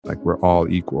Like we're all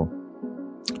equal,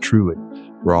 truly.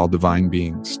 We're all divine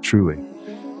beings, truly.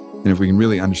 And if we can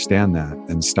really understand that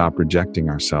and stop rejecting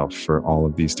ourselves for all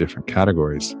of these different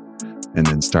categories, and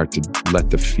then start to let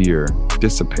the fear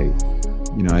dissipate,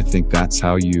 I think that's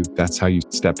how you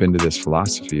step into this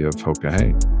philosophy of Hoka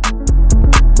Hey.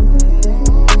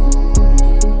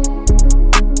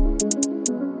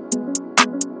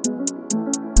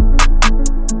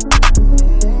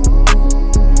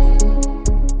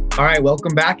 All right,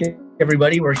 welcome back,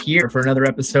 everybody. We're here for another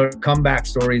episode of Comeback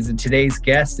Stories, and today's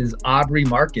guest is Aubrey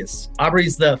Marcus.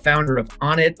 Aubrey's the founder of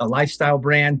Onnit, a lifestyle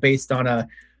brand based on a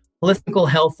holistic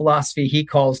health philosophy he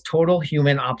calls total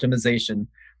human optimization.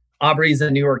 Aubrey's a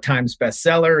New York Times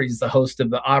bestseller. He's the host of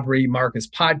the Aubrey Marcus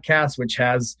podcast, which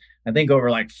has, I think,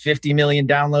 over like 50 million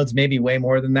downloads, maybe way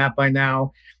more than that by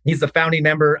now. He's the founding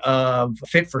member of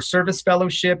Fit for Service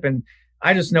Fellowship, and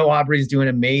I just know Aubrey's doing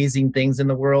amazing things in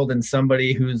the world and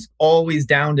somebody who's always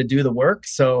down to do the work.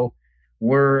 So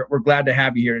we're glad to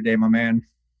have you here today, my man.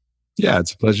 Yeah,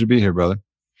 it's a pleasure to be here, brother.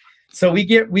 So we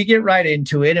get right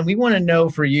into it, and we want to know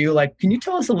for you, can you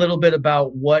tell us a little bit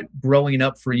about what growing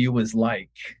up for you was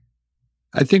like?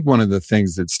 I think one of the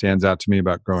things that stands out to me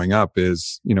about growing up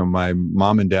is, my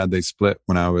mom and dad, they split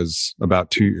when I was about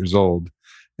 2 years old.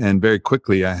 And very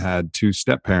quickly I had two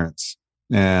step parents,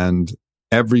 and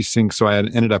so I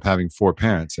had ended up having four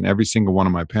parents, and every single one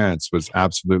of my parents was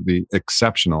absolutely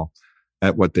exceptional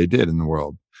at what they did in the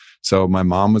world. So my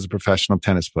mom was a professional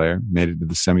tennis player, made it to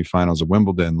the semifinals of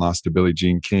Wimbledon, lost to Billie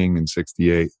Jean King in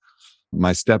 1968.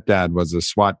 My stepdad was a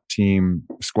SWAT team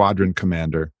squadron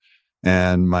commander.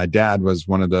 And my dad was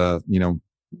one of the,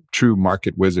 true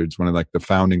market wizards, one of the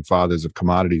founding fathers of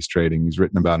commodities trading. He's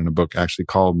written about in a book actually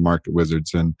called Market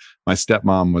Wizards. And my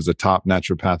stepmom was a top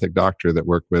naturopathic doctor that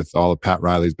worked with all of Pat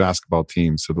Riley's basketball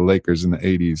teams. So the Lakers in the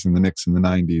 80s and the Knicks in the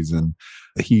 90s and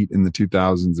the Heat in the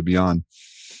 2000s and beyond.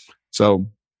 So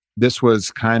this was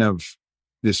kind of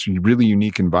this really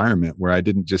unique environment where I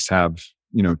didn't just have,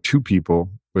 two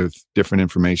people with different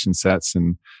information sets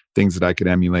and things that I could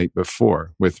emulate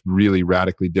before with really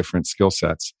radically different skill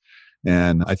sets.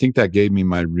 And I think that gave me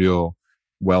my real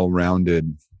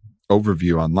well-rounded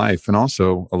overview on life, and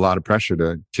also a lot of pressure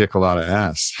to kick a lot of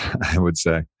ass, I would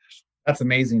say. That's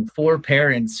amazing. Four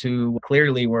parents who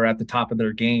clearly were at the top of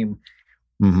their game.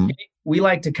 Mm-hmm. We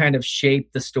like to kind of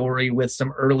shape the story with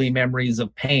some early memories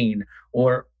of pain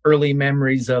or early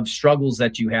memories of struggles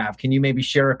that you have. Can you maybe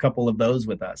share a couple of those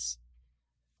with us?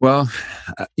 Well,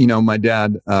 my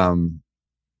dad,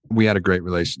 we had a great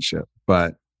relationship,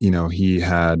 but he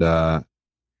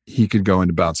could go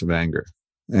into bouts of anger.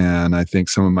 And I think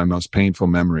some of my most painful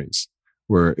memories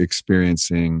were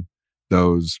experiencing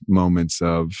those moments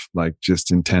of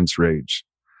just intense rage.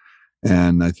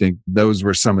 And I think those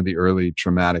were some of the early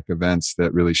traumatic events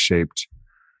that really shaped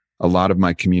a lot of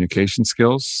my communication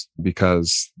skills,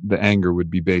 because the anger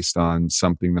would be based on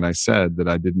something that I said that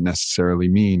I didn't necessarily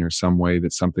mean, or some way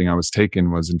that something I was taken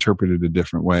was interpreted a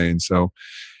different way. And so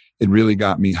it really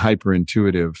got me hyper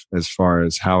intuitive as far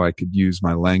as how I could use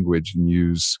my language and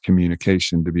use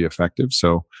communication to be effective.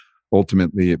 So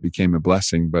ultimately it became a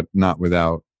blessing, but not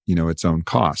without, its own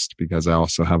cost, because I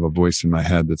also have a voice in my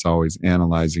head that's always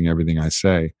analyzing everything I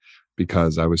say,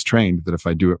 because I was trained that if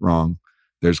I do it wrong,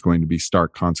 there's going to be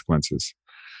stark consequences.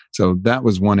 So that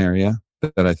was one area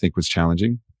that I think was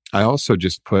challenging. I also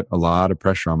just put a lot of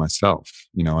pressure on myself.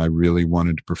 I really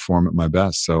wanted to perform at my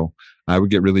best. So I would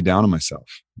get really down on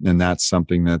myself. And that's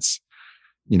something that's,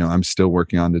 I'm still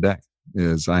working on today,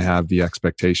 is I have the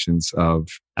expectations of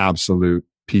absolute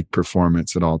peak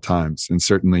performance at all times. And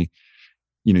certainly,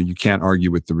 you can't argue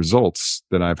with the results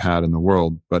that I've had in the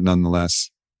world, but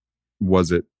nonetheless,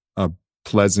 was it a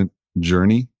pleasant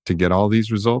journey to get all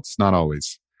these results? Not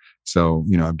always. So,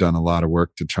 I've done a lot of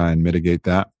work to try and mitigate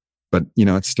that. But,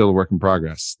 it's still a work in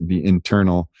progress. The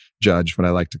internal judge, what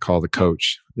I like to call the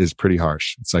coach, is pretty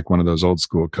harsh. It's like one of those old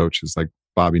school coaches, like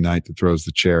Bobby Knight, that throws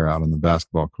the chair out on the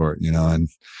basketball court, and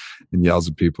yells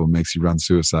at people, makes you run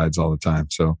suicides all the time.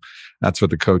 So that's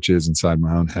what the coach is inside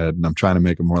my own head. And I'm trying to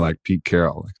make it more like Pete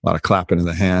Carroll, a lot of clapping in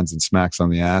the hands and smacks on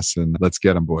the ass, and let's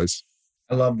get them, boys.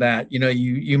 I love that.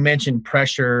 You mentioned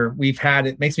pressure.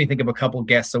 It makes me think of a couple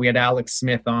guests. So we had Alex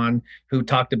Smith on, who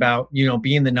talked about,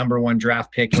 being the number one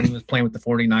draft pick when he was playing with the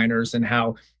 49ers, and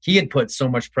how he had put so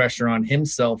much pressure on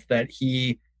himself that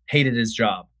he hated his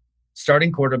job,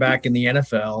 starting quarterback in the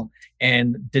NFL,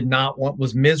 and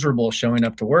was miserable showing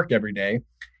up to work every day.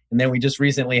 And then we just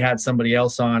recently had somebody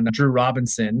else on, Drew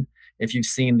Robinson. If you've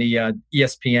seen the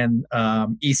ESPN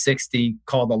E60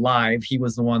 called Alive, he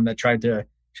was the one that tried to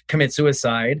commit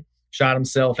suicide, shot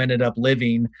himself, ended up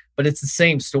living. But it's the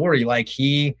same story.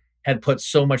 He had put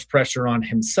so much pressure on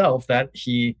himself that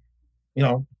he,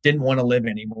 didn't want to live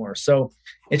anymore. So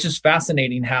it's just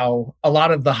fascinating how a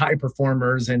lot of the high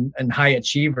performers and high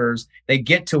achievers, they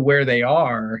get to where they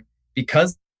are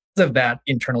because of that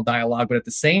internal dialogue. But at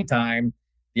the same time,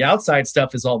 the outside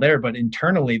stuff is all there, but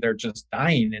internally they're just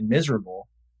dying and miserable.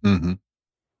 Mm-hmm.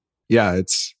 Yeah,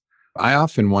 I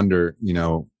often wonder,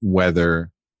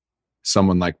 whether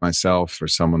someone like myself or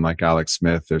someone like Alex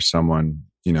Smith or someone,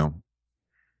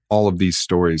 all of these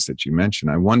stories that you mentioned,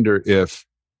 I wonder if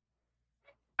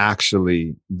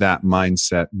actually that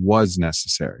mindset was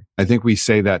necessary. I think we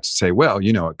say that to say, well,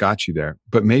 it got you there,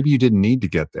 but maybe you didn't need to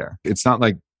get there. It's not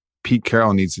like Pete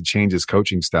Carroll needs to change his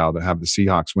coaching style to have the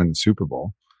Seahawks win the Super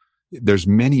Bowl. There's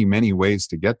many, many ways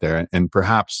to get there. And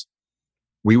perhaps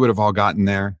we would have all gotten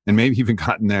there and maybe even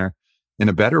gotten there in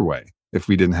a better way if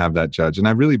we didn't have that judge. And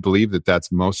I really believe that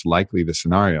that's most likely the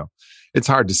scenario. It's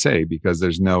hard to say because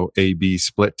there's no A-B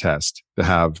split test to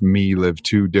have me live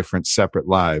two different separate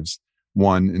lives,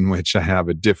 one in which I have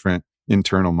a different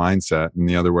internal mindset and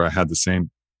the other where I had the same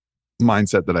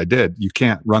mindset that I did. You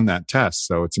can't run that test,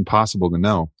 so it's impossible to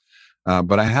know.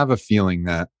 But I have a feeling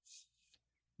that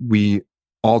we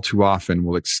all too often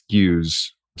will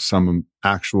excuse some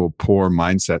actual poor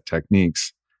mindset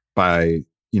techniques by,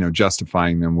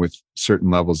 justifying them with certain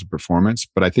levels of performance.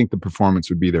 But I think the performance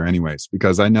would be there anyways,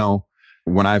 because I know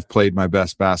when I've played my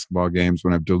best basketball games,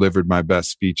 when I've delivered my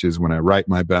best speeches, when I write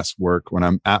my best work, when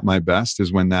I'm at my best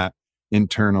is when that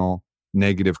internal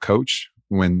negative coach,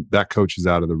 when that coach is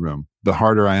out of the room. The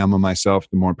harder I am on myself,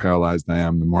 the more paralyzed I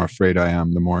am, the more afraid I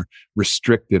am, the more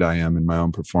restricted I am in my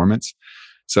own performance.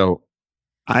 So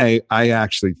I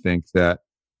actually think that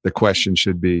the question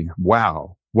should be,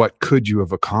 wow, what could you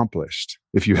have accomplished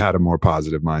if you had a more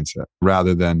positive mindset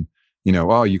rather than,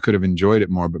 you could have enjoyed it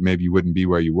more, but maybe you wouldn't be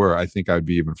where you were. I think I would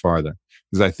be even farther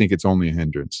because I think it's only a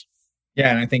hindrance.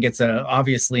 Yeah. And I think it's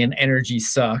obviously an energy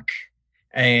suck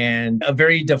and a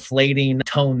very deflating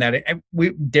tone that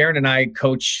Darren and I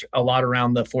coach a lot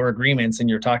around the 4 agreements. And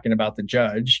you're talking about the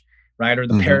judge, right? Or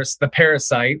the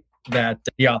parasite that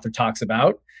the author talks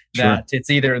about, that it's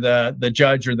either the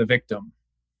judge or the victim.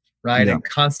 Right. Yeah. And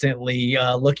constantly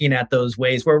looking at those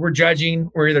ways where we're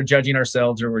either judging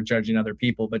ourselves or we're judging other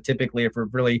people. But typically, if we're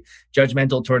really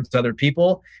judgmental towards other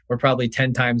people, we're probably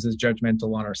 10 times as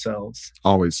judgmental on ourselves.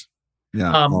 Always.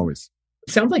 Yeah, always.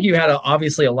 It sounds like you had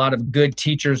obviously a lot of good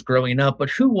teachers growing up, but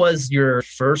who was your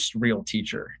first real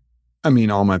teacher? I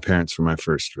mean, all my parents were my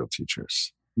first real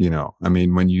teachers.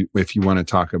 If you want to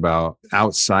talk about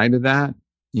outside of that,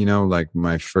 like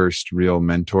my first real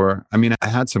mentor. I mean, I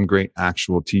had some great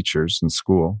actual teachers in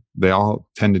school. They all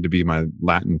tended to be my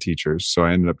Latin teachers. So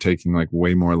I ended up taking like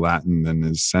way more Latin than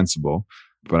is sensible,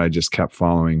 but I just kept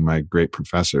following my great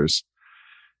professors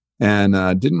and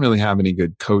didn't really have any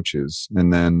good coaches.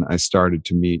 And then I started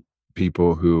to meet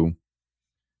people who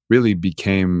really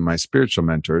became my spiritual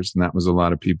mentors. And that was a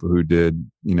lot of people who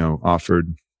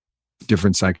offered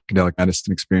different psychedelic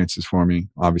medicine experiences for me.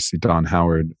 Obviously, Don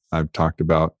Howard, I've talked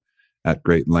about at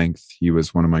great length. He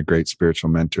was one of my great spiritual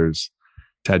mentors.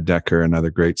 Ted Decker, another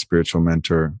great spiritual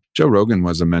mentor. Joe Rogan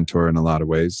was a mentor in a lot of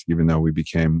ways, even though we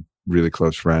became really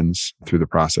close friends through the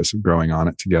process of growing on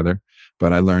it together.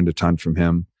 But I learned a ton from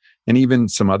him. And even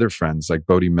some other friends like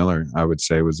Bodie Miller, I would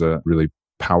say was a really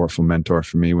powerful mentor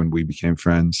for me when we became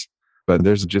friends. But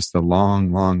there's just a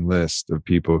long, long list of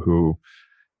people who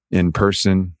in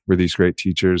person were these great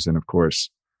teachers. And of course,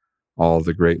 all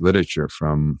the great literature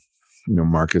from,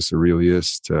 Marcus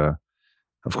Aurelius to,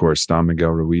 of course, Don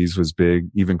Miguel Ruiz was big.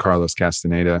 Even Carlos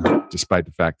Castaneda, despite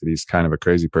the fact that he's kind of a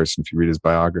crazy person, if you read his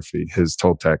biography, his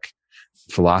Toltec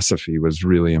philosophy was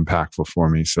really impactful for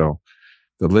me. So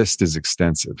the list is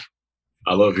extensive.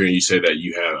 I love hearing you say that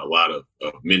you had a lot of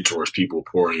mentors, people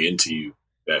pouring into you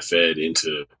that fed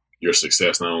into your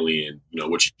success, not only in,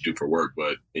 what you do for work,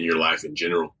 but in your life in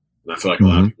general. And I feel like a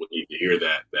lot of people need to hear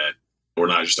that we're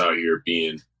not just out here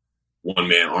being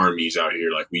one-man armies out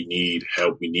here. Like we need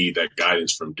help. We need that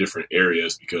guidance from different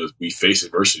areas because we face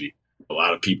adversity. A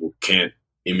lot of people can't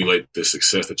emulate the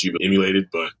success that you've emulated,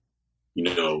 but,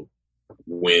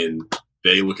 when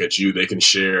they look at you, they can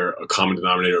share a common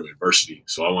denominator of adversity.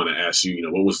 So I want to ask you,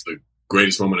 what was the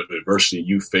greatest moment of adversity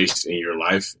you faced in your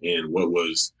life and what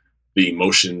was the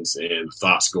emotions and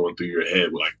thoughts going through your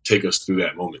head? Like, take us through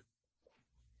that moment.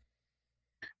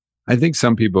 I think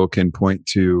some people can point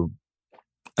to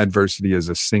adversity as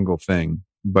a single thing,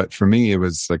 but for me, it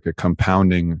was like a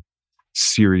compounding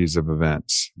series of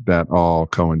events that all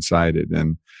coincided.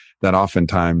 And that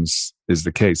oftentimes is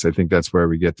the case. I think that's where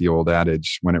we get the old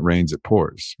adage, when it rains, it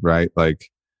pours, right? Like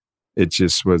it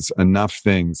just was enough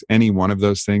things. Any one of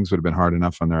those things would have been hard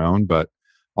enough on their own, but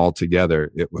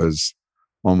altogether it was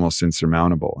almost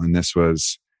insurmountable. And this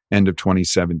was end of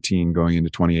 2017 going into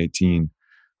 2018.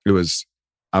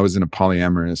 I was in a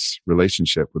polyamorous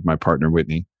relationship with my partner,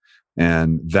 Whitney,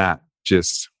 and that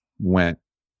just went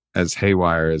as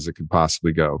haywire as it could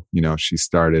possibly go. She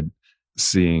started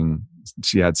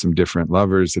she had some different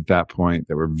lovers at that point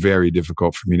that were very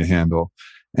difficult for me to handle.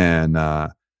 And I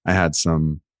had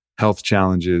some health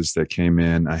challenges that came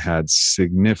in. I had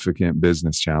significant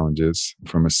business challenges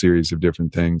from a series of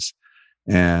different things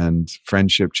and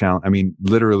friendship challenge. I mean,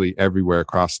 literally everywhere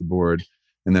across the board.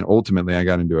 And then ultimately I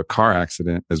got into a car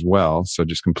accident as well. So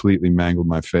just completely mangled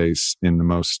my face in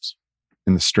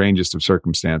the strangest of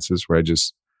circumstances, where I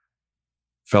just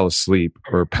fell asleep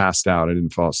or passed out. I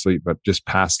didn't fall asleep, but just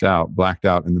passed out, blacked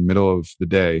out in the middle of the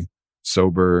day,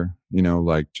 sober,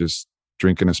 like just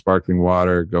drinking a sparkling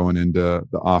water, going into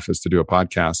the office to do a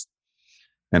podcast,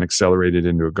 and accelerated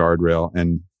into a guardrail.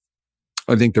 And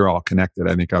I think they're all connected.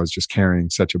 I think I was just carrying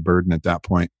such a burden at that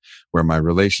point, where my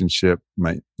relationship,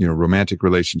 my, romantic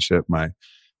relationship, my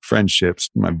friendships,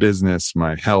 my business,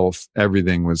 my health,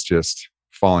 everything was just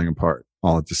falling apart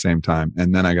all at the same time.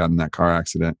 And then I got in that car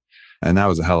accident, and that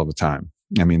was a hell of a time.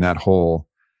 I mean, it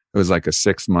was like a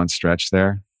 6-month stretch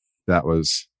there. That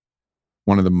was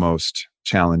one of the most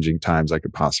challenging times I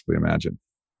could possibly imagine.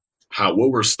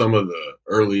 What were some of the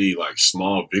early,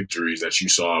 small victories that you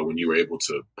saw when you were able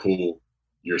to pull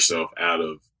yourself out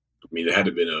of, it had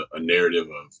to have been a narrative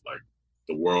of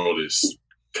the world is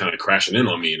kind of crashing in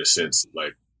on me in a sense.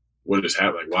 What is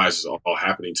happening? Why is this all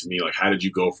happening to me? How did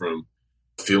you go from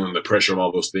feeling the pressure of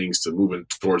all those things to moving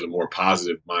towards a more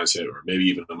positive mindset, or maybe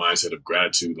even a mindset of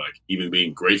gratitude, even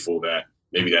being grateful that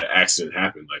maybe that accident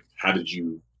happened? How did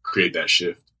you create that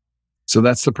shift? So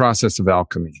that's the process of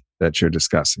alchemy that you're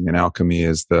discussing. And alchemy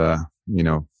is the,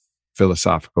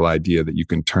 philosophical idea that you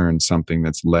can turn something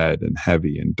that's lead and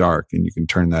heavy and dark, and you can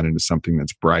turn that into something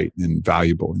that's bright and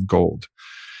valuable and gold.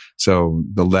 So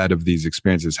the lead of these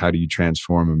experiences, how do you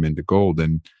transform them into gold?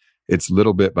 And it's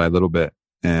little bit by little bit.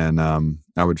 And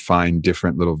I would find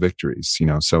different little victories,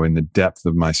 So in the depth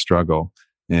of my struggle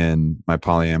in my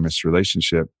polyamorous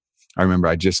relationship, I remember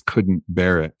I just couldn't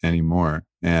bear it anymore.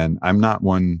 And I'm not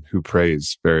one who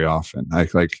prays very often.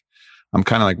 I'm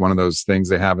kind of like one of those things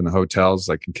they have in the hotels,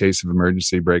 in case of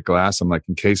emergency, break glass. I'm like,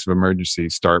 in case of emergency,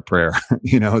 start prayer.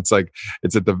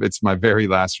 It's my very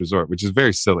last resort, which is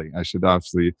very silly. I should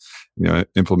obviously,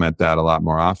 implement that a lot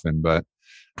more often. But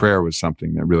prayer was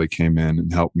something that really came in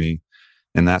and helped me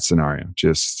in that scenario,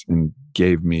 and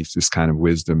gave me this kind of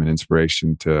wisdom and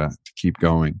inspiration to keep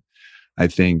going. I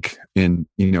think in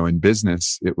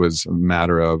business, it was a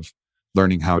matter of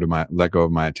learning how to let go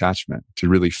of my attachment, to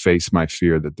really face my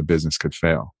fear that the business could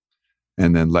fail,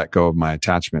 and then let go of my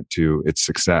attachment to its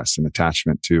success and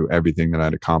attachment to everything that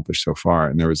I'd accomplished so far.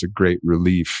 And there was a great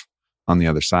relief on the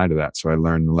other side of that. So I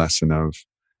learned the lesson of,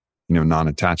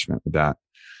 non-attachment with that.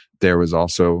 There was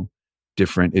also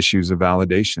different issues of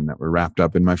validation that were wrapped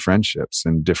up in my friendships,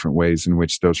 and different ways in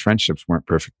which those friendships weren't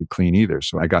perfectly clean either.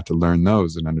 So I got to learn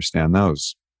those and understand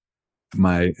those.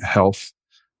 My health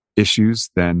issues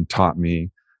then taught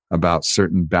me about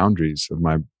certain boundaries of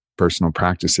my personal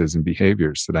practices and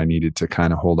behaviors that I needed to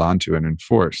kind of hold on to and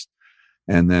enforce.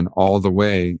 And then all the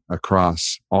way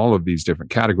across all of these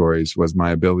different categories was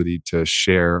my ability to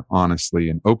share honestly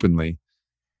and openly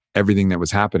everything that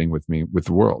was happening with me, with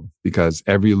the world, because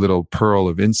every little pearl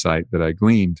of insight that I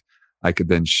gleaned, I could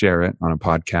then share it on a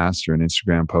podcast or an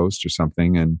Instagram post or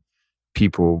something. And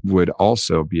people would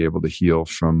also be able to heal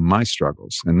from my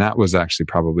struggles. And that was actually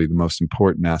probably the most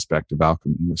important aspect of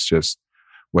alchemy, was just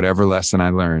whatever lesson I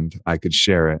learned, I could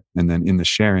share it. And then in the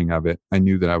sharing of it, I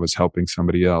knew that I was helping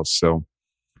somebody else. So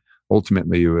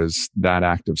ultimately it was that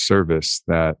act of service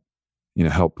that,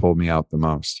 helped pull me out the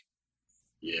most.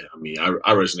 Yeah.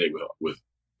 I resonate with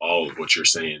all of what you're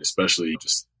saying, especially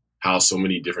just how so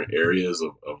many different areas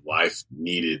of life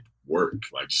needed work,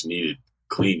 just needed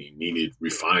cleaning, needed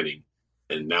refining.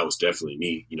 And that was definitely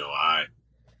me. I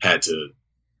had to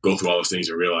go through all those things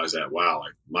and realize that, wow,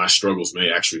 my struggles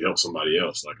may actually help somebody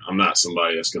else. I'm not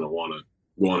somebody that's going to want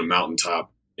to go on a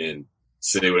mountaintop and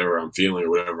say whatever I'm feeling or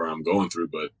whatever I'm going through.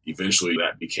 But eventually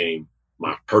that became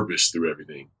my purpose through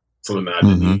everything. Something that I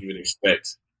didn't even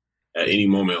expect at any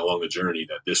moment along the journey,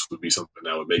 that this would be something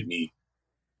that would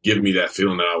give me that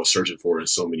feeling that I was searching for in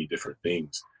so many different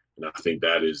things. And I think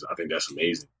that's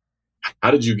amazing.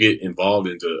 How did you get involved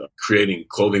into creating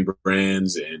clothing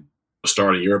brands and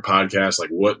starting your podcast?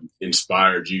 What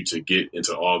inspired you to get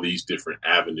into all these different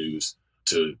avenues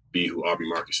to be who Aubrey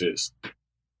Marcus is?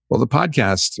 Well, the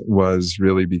podcast was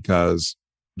really because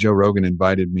Joe Rogan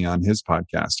invited me on his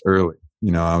podcast early.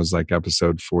 I was like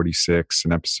episode 46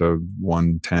 and episode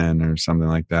 110 or something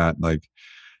like that, like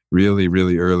really,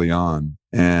 really early on.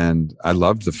 And I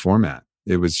loved the format.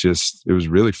 It was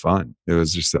really fun. It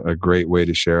was just a great way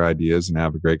to share ideas and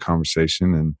have a great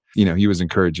conversation. And, he was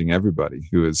encouraging everybody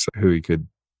who he could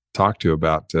talk to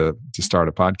about to start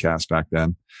a podcast back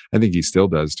then. I think he still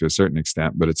does to a certain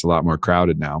extent, but it's a lot more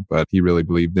crowded now. But he really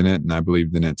believed in it and I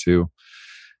believed in it too.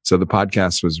 So the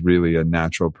podcast was really a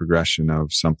natural progression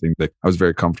of something that I was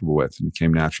very comfortable with and it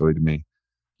came naturally to me.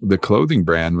 The clothing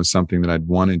brand was something that I'd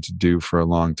wanted to do for a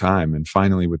long time. And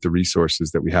finally, with the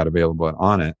resources that we had available at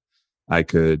Onnit, I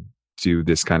could do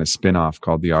this kind of spin-off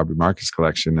called the Aubrey Marcus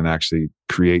Collection and actually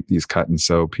create these cut and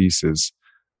sew pieces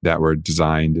that were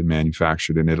designed and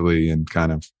manufactured in Italy and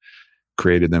kind of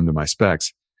created them to my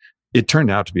specs. It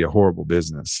turned out to be a horrible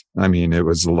business. I mean, it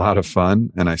was a lot of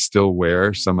fun and I still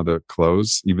wear some of the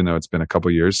clothes, even though it's been a couple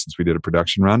of years since we did a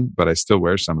production run, but I still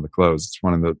wear some of the clothes. It's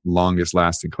one of the longest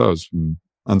lasting clothes,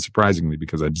 unsurprisingly,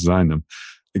 because I designed them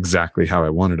exactly how I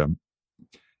wanted them.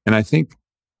 And I think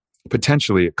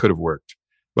potentially it could have worked.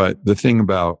 But the thing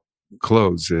about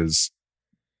clothes is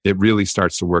it really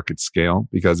starts to work at scale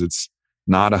because it's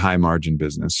not a high margin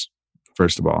business.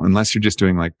 First of all, unless you're just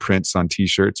doing like prints on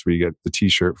t-shirts where you get the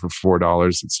t-shirt for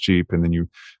 $4, it's cheap. And then you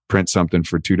print something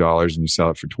for $2 and you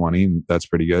sell it for $20 and that's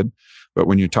pretty good. But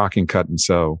when you're talking cut and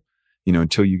sew,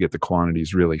 until you get the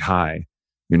quantities really high,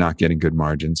 you're not getting good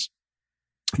margins.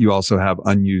 You also have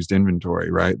unused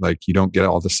inventory, right? Like you don't get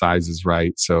all the sizes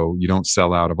right. So you don't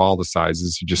sell out of all the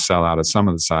sizes. You just sell out of some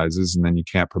of the sizes and then you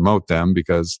can't promote them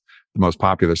because the most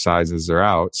popular sizes are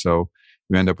out. So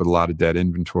you end up with a lot of dead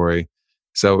inventory.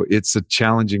 So it's a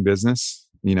challenging business.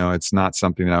 It's not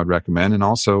something that I would recommend. And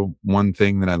also one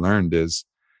thing that I learned is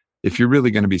if you're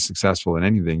really going to be successful in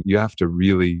anything, you have to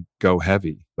really go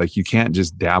heavy. Like you can't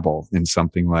just dabble in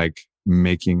something like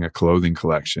making a clothing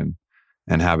collection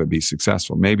and have it be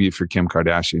successful. Maybe if you're Kim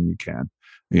Kardashian, you can,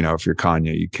 if you're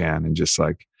Kanye, you can, and just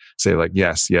like say like,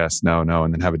 yes, yes, no, no,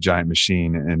 and then have a giant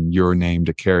machine and your name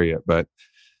to carry it. But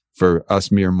for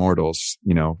us mere mortals,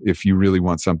 if you really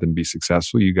want something to be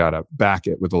successful, you got to back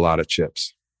it with a lot of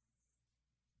chips.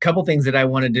 Couple things that I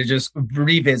wanted to just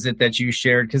revisit that you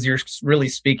shared, because you're really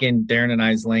speaking Darren and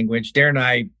I's language. Darren and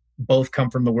I both come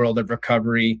from the world of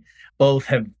recovery, both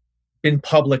have been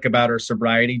public about our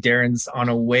sobriety. Darren's on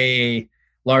a way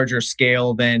larger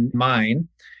scale than mine.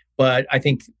 But I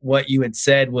think what you had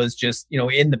said was just,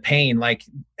 in the pain, like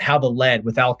how the lead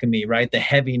with alchemy, right? The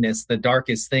heaviness, the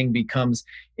darkest thing becomes,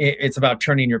 it's about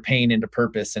turning your pain into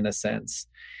purpose in a sense.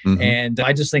 Mm-hmm. And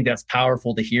I just think that's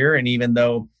powerful to hear. And even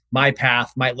though my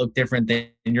path might look different than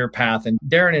your path, and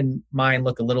Darren and mine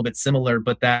look a little bit similar,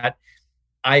 but that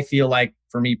I feel like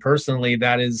for me personally,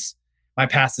 that is, my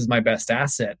past is my best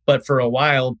asset. But for a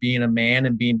while, being a man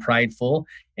and being prideful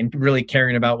and really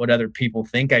caring about what other people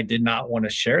think, I did not want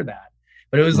to share that.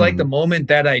 But it was like the moment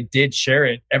that I did share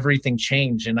it, everything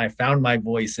changed and I found my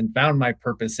voice and found my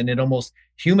purpose. And it almost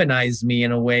humanized me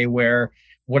in a way where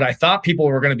what I thought people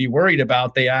were going to be worried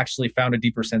about, they actually found a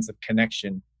deeper sense of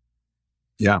connection.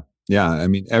 Yeah. Yeah. I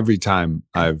mean, every time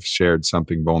I've shared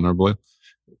something vulnerable,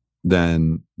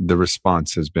 then the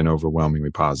response has been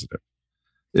overwhelmingly positive.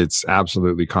 It's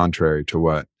absolutely contrary to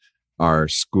what our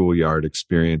schoolyard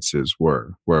experiences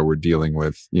were, where we're dealing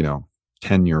with,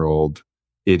 10-year-old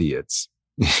idiots,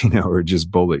 or just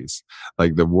bullies.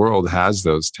 Like the world has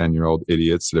those 10-year-old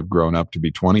idiots that have grown up to be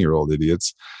 20-year-old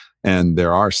idiots. And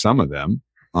there are some of them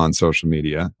on social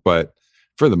media, but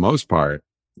for the most part,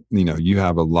 you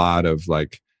have a lot of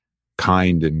like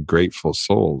kind and grateful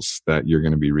souls that you're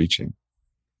going to be reaching.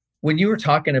 When you were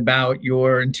talking about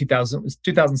your in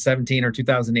 2017 or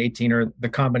 2018 or the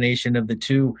combination of the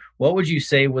two, what would you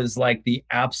say was like the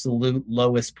absolute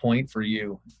lowest point for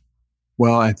you?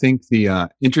 Well, I think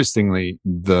interestingly,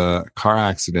 the car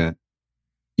accident,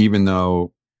 even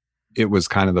though it was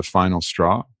kind of the final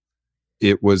straw,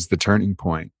 it was the turning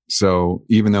point. So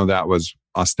even though that was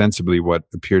ostensibly what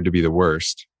appeared to be the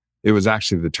worst, it was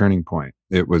actually the turning point.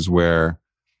 It was where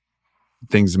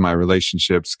things in my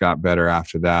relationships got better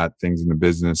after that. Things in the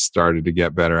business started to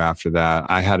get better after that.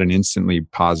 I had an instantly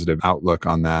positive outlook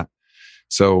on that.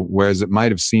 So whereas it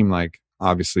might have seemed like,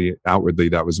 obviously, outwardly,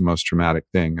 that was the most traumatic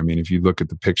thing. I mean, if you look at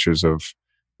the pictures of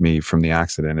me from the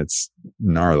accident, it's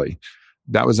gnarly.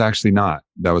 That was actually not.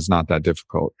 That was not that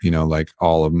difficult. Like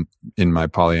all of them in my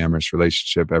polyamorous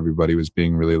relationship, everybody was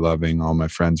being really loving. All my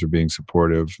friends were being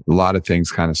supportive. A lot of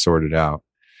things kind of sorted out.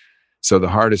 So the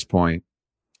hardest point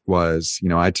was,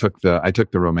 I took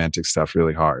the romantic stuff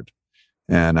really hard.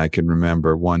 And I can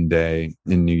remember one day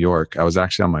in New York, I was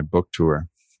actually on my book tour,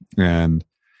 and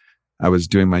I was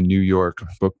doing my New York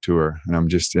book tour, and I'm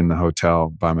just in the hotel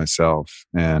by myself,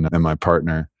 and my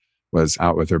partner was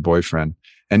out with her boyfriend.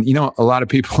 And, a lot of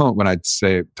people, when I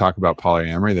talk about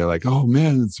polyamory, they're like, oh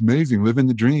man, it's amazing. Living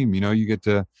the dream. You get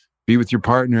to be with your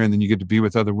partner and then you get to be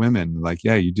with other women. Like,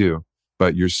 yeah, you do.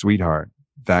 But your sweetheart,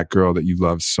 that girl that you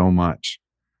love so much,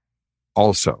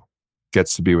 also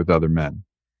gets to be with other men.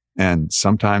 And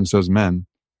sometimes those men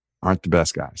aren't the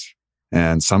best guys.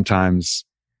 And sometimes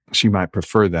she might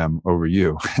prefer them over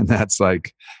you. And that's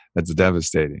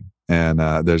devastating. And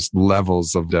there's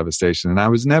levels of devastation. And I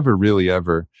was never really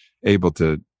ever able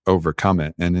to overcome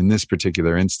it. And in this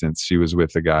particular instance, she was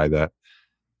with a guy that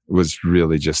was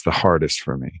really just the hardest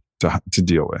for me to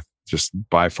deal with, just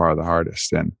by far the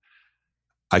hardest. And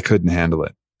I couldn't handle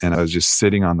it. And I was just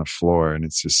sitting on the floor, and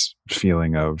it's this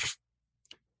feeling of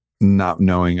not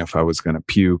knowing if I was going to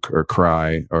puke or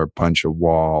cry or punch a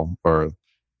wall, or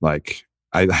like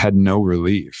I had no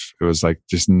relief. It was like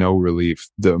just no relief.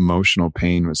 The emotional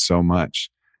pain was so much.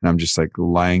 And I'm just like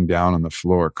lying down on the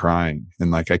floor crying.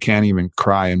 And like I can't even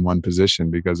cry in one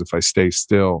position, because if I stay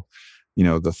still,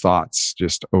 the thoughts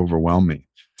just overwhelm me.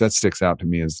 That sticks out to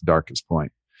me as the darkest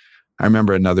point. I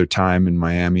remember another time in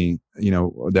Miami,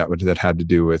 that had to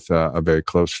do with a very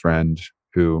close friend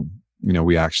who,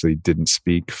 we actually didn't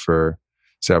speak for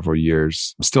several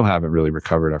years. Still haven't really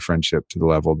recovered our friendship to the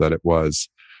level that it was.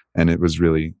 And it was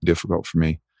really difficult for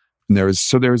me. And there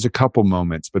was a couple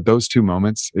moments, but those two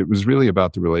moments, it was really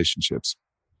about the relationships.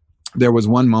 There was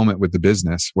one moment with the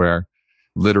business where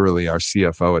literally our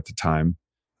CFO at the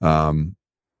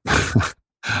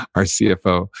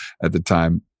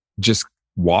time, just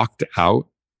walked out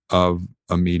of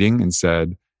a meeting and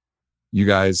said, you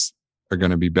guys are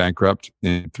going to be bankrupt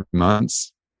in 3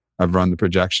 months. I've run the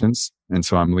projections, and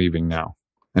so I'm leaving now.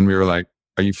 And we were like,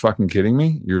 are you fucking kidding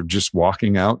me? You're just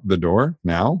walking out the door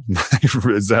now?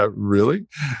 Is that really?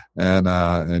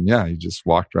 And yeah, he just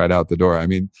walked right out the door. I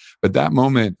mean, but that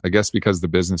moment, I guess because the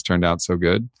business turned out so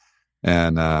good,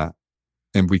 and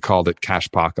we called it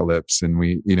Cashpocalypse, and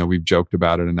we've joked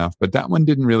about it enough, but that one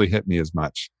didn't really hit me as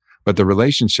much. But the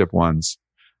relationship ones,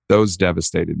 those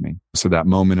devastated me. So that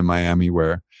moment in Miami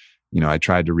where, I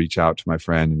tried to reach out to my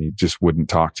friend and he just wouldn't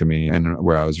talk to me, and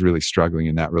where I was really struggling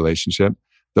in that relationship,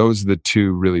 those are the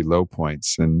two really low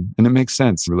points. And it makes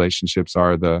sense. Relationships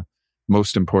are the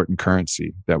most important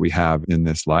currency that we have in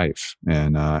this life.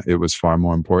 And it was far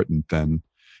more important than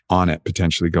Onnit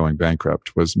potentially going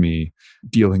bankrupt, was me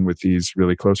dealing with these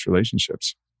really close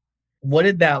relationships. What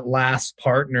did that last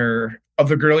partner of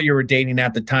the girl you were dating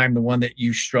at the time, the one that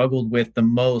you struggled with the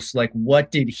most, like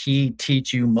what did he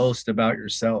teach you most about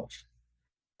yourself?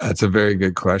 That's a very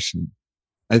good question.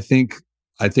 I think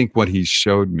what he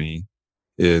showed me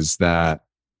is that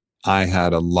I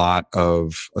had a lot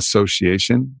of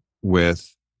association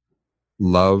with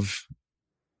love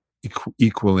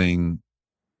equaling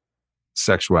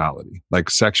sexuality. Like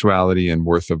sexuality and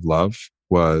worth of love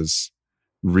was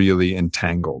really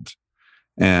entangled.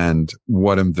 And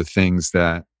one of the things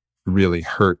that really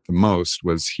hurt the most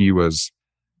was he was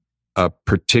a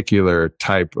particular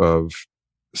type of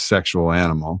sexual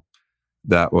animal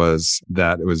that was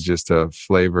just a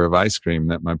flavor of ice cream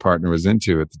that my partner was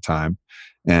into at the time.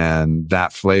 And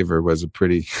that flavor was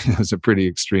it was a pretty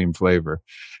extreme flavor.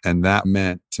 And that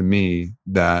meant to me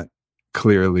that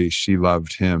clearly she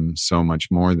loved him so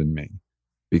much more than me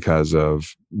because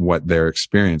of what their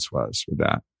experience was with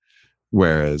that.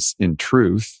 Whereas in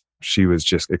truth, she was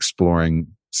just exploring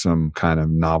some kind of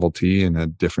novelty in a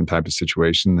different type of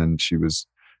situation than she was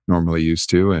normally used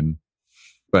to.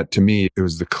 But to me, it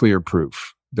was the clear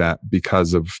proof that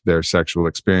because of their sexual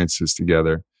experiences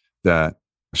together, that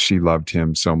she loved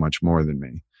him so much more than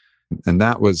me. And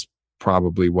that was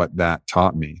probably what that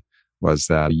taught me, was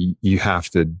that you have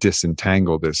to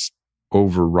disentangle this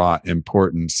overwrought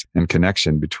importance and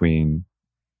connection between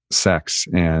sex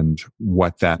and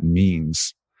what that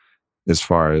means as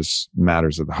far as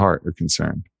matters of the heart are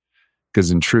concerned. Because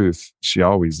in truth, she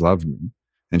always loved me.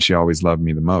 And she always loved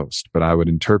me the most. But I would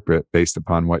interpret based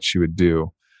upon what she would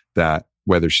do that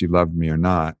whether she loved me or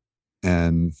not.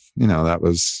 And, that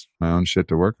was my own shit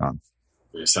to work on.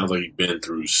 It sounds like you've been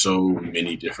through so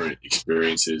many different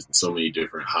experiences, so many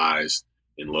different highs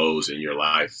and lows in your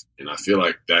life. And I feel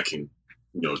like that can,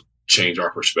 change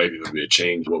our perspective a bit,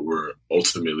 change what we're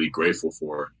ultimately grateful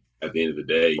for at the end of the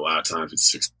day. A lot of times it's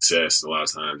success, a lot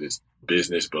of times it's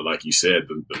business. But like you said,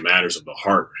 the matters of the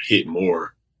heart hit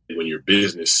more when your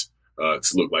business to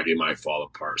look like it might fall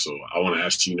apart. So I want to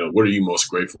ask you, what are you most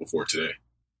grateful for today?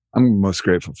 I'm most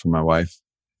grateful for my wife.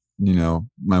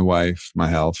 my wife, my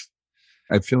health.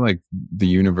 I feel like the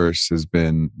universe there's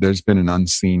been an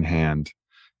unseen hand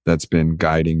that's been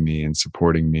guiding me and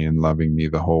supporting me and loving me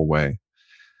the whole way.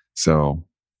 So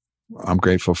I'm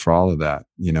grateful for all of that.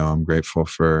 I'm grateful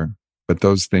but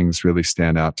those things really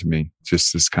stand out to me.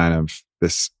 Just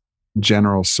this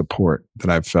general support that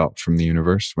I've felt from the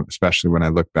universe, especially when I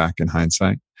look back in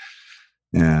hindsight.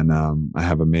 And I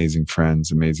have amazing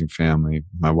friends, amazing family.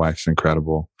 My wife's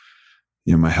incredible.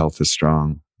 My health is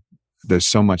strong. There's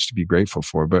so much to be grateful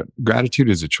for, but gratitude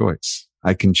is a choice.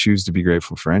 I can choose to be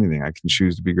grateful for anything. I can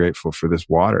choose to be grateful for this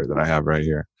water that I have right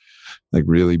here. Like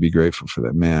really be grateful for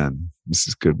that. Man, this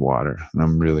is good water. And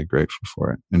I'm really grateful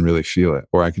for it and really feel it.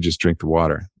 Or I could just drink the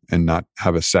water and not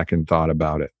have a second thought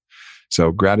about it.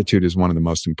 So gratitude is one of the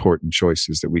most important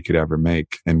choices that we could ever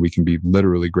make. And we can be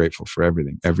literally grateful for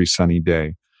everything, every sunny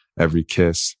day, every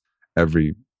kiss,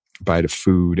 every bite of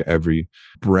food, every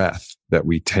breath that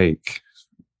we take.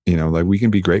 Like we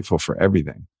can be grateful for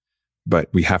everything, but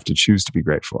we have to choose to be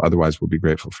grateful. Otherwise we'll be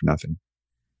grateful for nothing.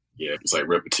 Yeah. It's like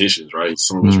repetitions, right?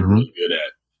 Some of us are really good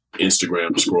at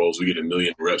Instagram scrolls. We get 1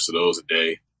 million reps of those a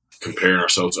day. Comparing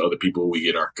ourselves to other people, we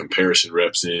get our comparison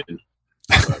reps in.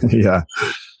 Yeah.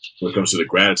 When it comes to the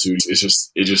gratitude, it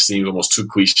just seems almost too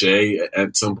cliche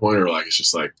at some point, or like it's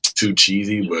just like too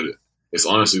cheesy. But it's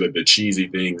honestly like the cheesy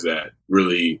things that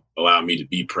really allow me to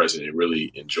be present and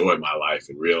really enjoy my life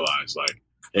and realize like,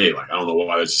 hey, like I don't know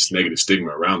why there's this negative stigma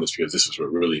around this, because this is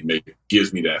what really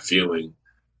gives me that feeling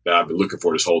that I've been looking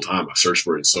for this whole time. I searched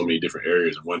for it in so many different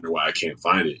areas and wonder why I can't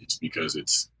find it. It's because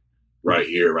it's right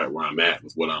here, right where I'm at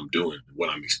with what I'm doing, what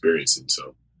I'm experiencing.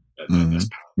 So that's powerful.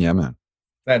 Yeah, man.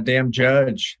 That damn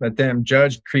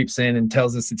judge creeps in and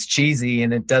tells us it's cheesy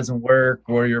and it doesn't work,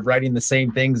 or you're writing the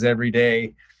same things every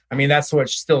day. I mean, that's what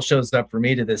still shows up for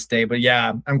me to this day. But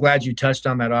yeah, I'm glad you touched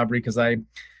on that, Aubrey, because I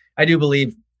do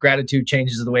believe gratitude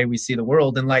changes the way we see the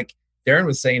world. And like Darren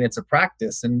was saying, it's a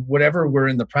practice, and whatever we're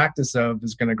in the practice of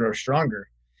is going to grow stronger.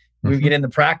 We get in the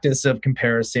practice of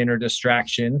comparison or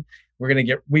distraction,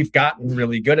 we've gotten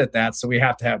really good at that. So we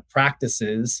have to have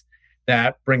practices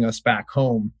that bring us back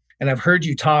home. And I've heard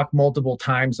you talk multiple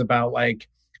times about like,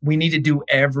 we need to do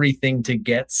everything to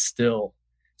get still.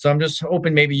 So I'm just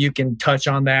hoping maybe you can touch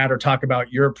on that or talk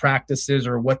about your practices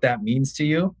or what that means to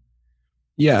you.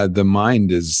 Yeah. The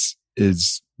mind is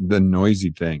the noisy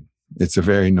thing. It's a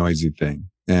very noisy thing.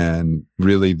 And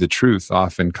really the truth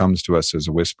often comes to us as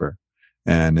a whisper.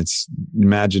 And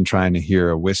imagine trying to hear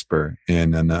a whisper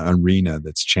in an arena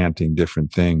that's chanting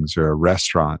different things, or a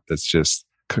restaurant that's just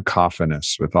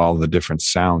cacophonous with all the different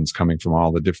sounds coming from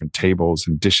all the different tables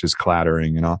and dishes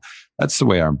clattering and all. That's the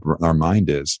way our mind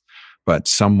is. But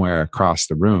somewhere across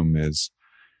the room is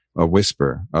a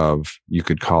whisper of, you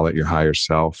could call it your higher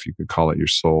self, you could call it your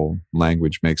soul.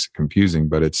 Language makes it confusing,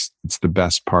 but it's the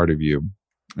best part of you.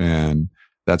 And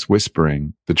that's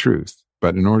whispering the truth.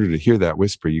 But in order to hear that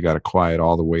whisper, you got to quiet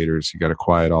all the waiters, you got to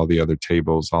quiet all the other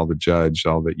tables, all the judge,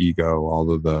 all the ego,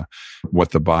 all of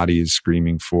what the body is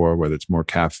screaming for, whether it's more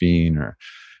caffeine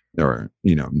or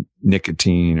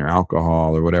nicotine or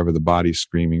alcohol or whatever the body's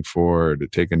screaming for, or to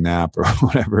take a nap or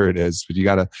whatever it is. But you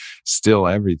got to still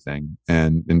everything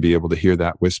and be able to hear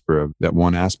that whisper of that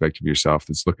one aspect of yourself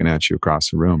that's looking at you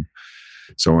across the room.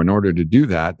 So in order to do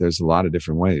that, there's a lot of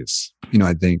different ways.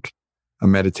 I think a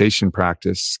meditation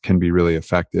practice can be really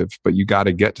effective, but you got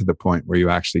to get to the point where you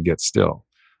actually get still.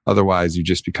 Otherwise, you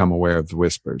just become aware of the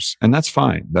whispers. And that's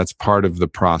fine. That's part of the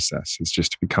process. It's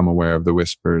just to become aware of the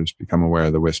whispers,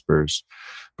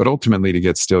 But ultimately, to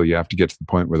get still, you have to get to the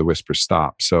point where the whispers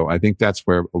stop. So I think that's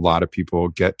where a lot of people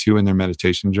get to in their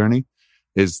meditation journey,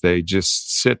 is they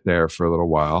just sit there for a little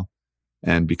while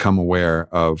and become aware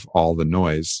of all the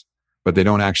noise, but they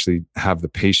don't actually have the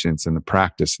patience and the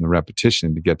practice and the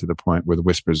repetition to get to the point where the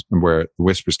whispers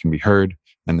can be heard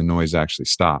and the noise actually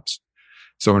stops.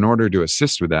 So in order to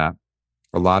assist with that,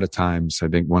 a lot of times, I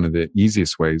think one of the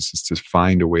easiest ways is to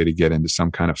find a way to get into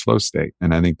some kind of flow state.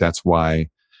 And I think that's why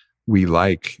we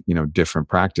like, different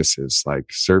practices like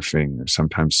surfing or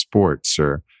sometimes sports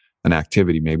or an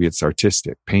activity. Maybe it's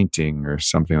artistic, painting or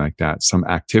something like that. Some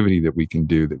activity that we can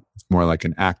do that's more like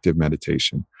an active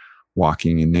meditation,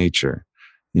 walking in nature,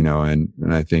 and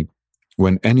I think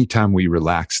anytime we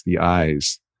relax the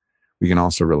eyes, we can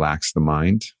also relax the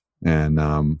mind. And,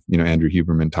 Andrew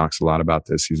Huberman talks a lot about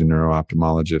this. He's a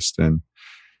neuro-ophthalmologist, and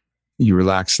you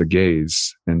relax the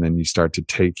gaze and then you start to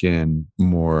take in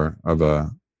more of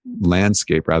a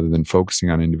landscape rather than focusing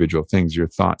on individual things. Your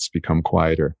thoughts become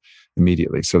quieter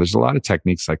immediately. So there's a lot of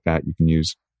techniques like that you can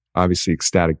use. Obviously,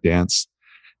 ecstatic dance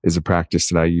is a practice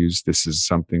that I use. This is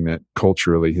something that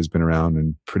culturally has been around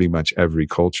in pretty much every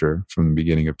culture from the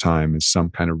beginning of time, is some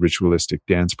kind of ritualistic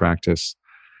dance practice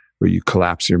where you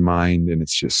collapse your mind and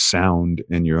it's just sound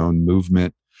and your own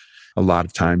movement. A lot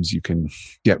of times you can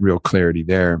get real clarity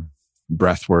there.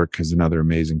 Breath work is another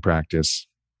amazing practice.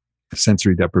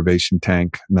 Sensory deprivation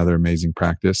tank, another amazing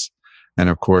practice. And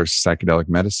of course, psychedelic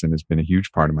medicine has been a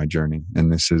huge part of my journey.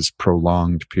 And this is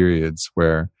prolonged periods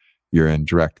where you're in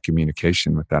direct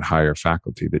communication with that higher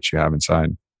faculty that you have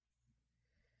inside.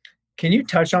 Can you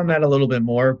touch on that a little bit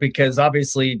more? Because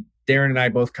obviously, Darren and I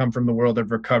both come from the world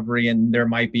of recovery, and there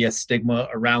might be a stigma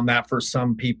around that for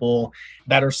some people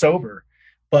that are sober.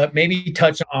 But maybe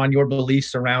touch on your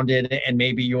beliefs around it and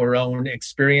maybe your own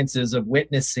experiences of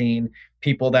witnessing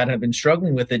people that have been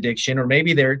struggling with addiction, or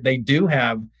maybe they do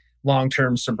have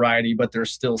long-term sobriety, but they're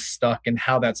still stuck, and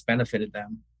how that's benefited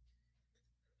them.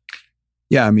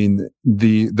 Yeah, I mean,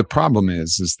 the problem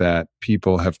is that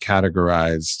people have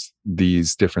categorized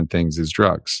these different things as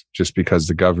drugs just because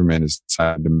the government has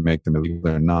decided to make them illegal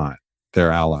or not.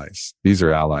 They're allies. These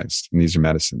are allies, and these are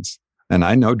medicines. And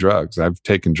I know drugs. I've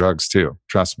taken drugs too.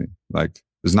 Trust me. Like,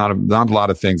 there's not a lot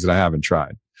of things that I haven't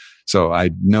tried. So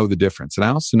I know the difference. And I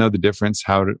also know the difference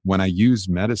when I use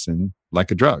medicine like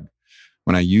a drug,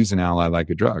 when I use an ally like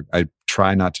a drug. I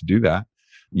try not to do that.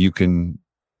 You can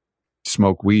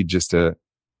smoke weed just to,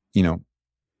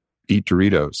 eat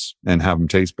Doritos and have them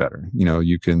taste better.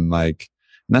 You can and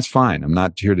that's fine. I'm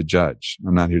not here to judge.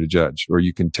 Or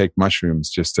you can take mushrooms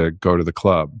just to go to the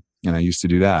club. And I used to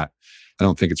do that. I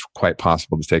don't think it's quite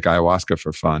possible to take ayahuasca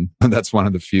for fun. That's one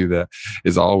of the few that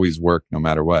is always work no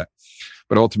matter what.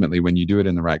 But ultimately, when you do it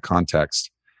in the right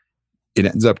context, it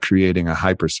ends up creating a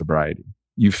hyper sobriety.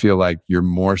 You feel like you're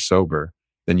more sober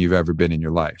than you've ever been in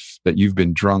your life, that you've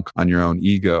been drunk on your own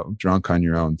ego, drunk on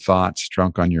your own thoughts,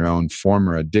 drunk on your own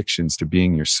former addictions to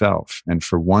being yourself. And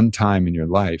for one time in your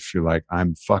life, you're like,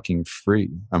 I'm fucking free.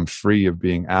 I'm free of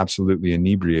being absolutely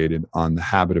inebriated on the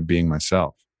habit of being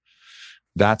myself.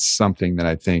 That's something that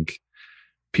I think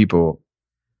people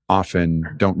often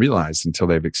don't realize until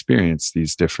they've experienced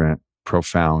these different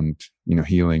profound,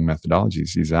 healing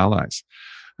methodologies, these allies.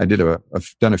 I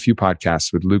I've done a few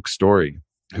podcasts with Luke Story,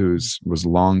 was a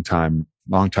long time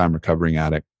recovering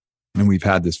addict. And we've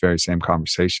had this very same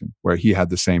conversation where he had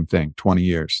the same thing, 20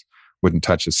 years, wouldn't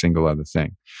touch a single other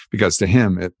thing. Because to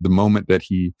him, at the moment that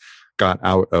he got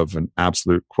out of an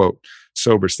absolute, quote,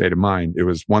 sober state of mind, it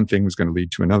was one thing was going to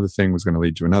lead to another thing, was going to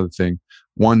lead to another thing.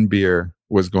 One beer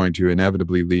was going to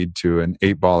inevitably lead to an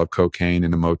 8-ball of cocaine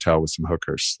in a motel with some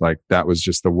hookers. Like, that was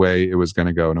just the way it was going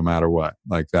to go no matter what.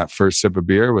 Like, that first sip of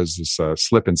beer was this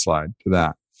slip and slide to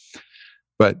that.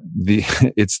 But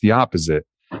it's the opposite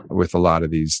with a lot of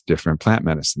these different plant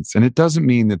medicines. And it doesn't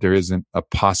mean that there isn't a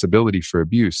possibility for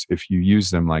abuse if you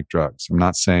use them like drugs. I'm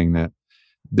not saying that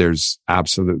there's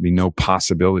absolutely no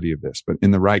possibility of this, but in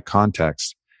the right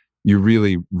context, you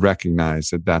really recognize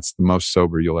that that's the most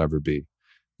sober you'll ever be.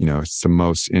 It's the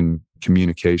most in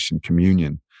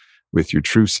communion with your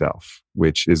true self,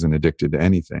 which isn't addicted to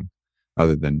anything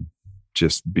other than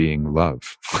just being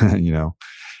love.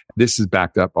 This is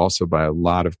backed up also by a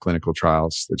lot of clinical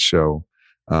trials that show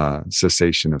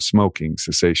cessation of smoking,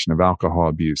 cessation of alcohol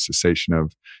abuse, cessation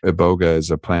of iboga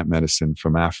is a plant medicine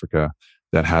from Africa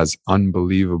that has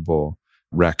unbelievable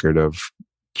record of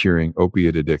curing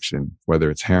opiate addiction, whether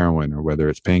it's heroin or whether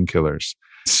it's painkillers.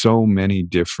 So many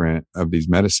different of these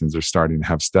medicines are starting to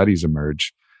have studies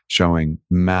emerge showing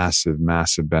massive,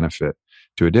 massive benefit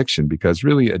to addiction. Because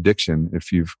really addiction,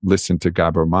 if you've listened to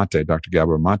Gabor Mate, Dr.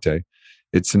 Gabor Mate,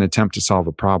 it's an attempt to solve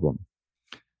a problem.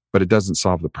 But it doesn't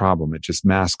solve the problem. It just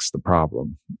masks the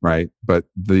problem, right? But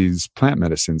these plant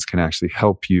medicines can actually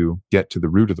help you get to the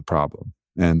root of the problem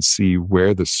and see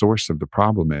where the source of the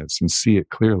problem is and see it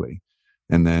clearly,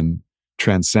 and then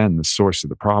transcend the source of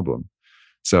the problem.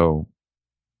 So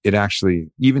it actually,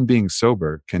 even being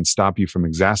sober, can stop you from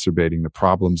exacerbating the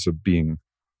problems of being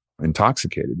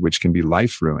intoxicated, which can be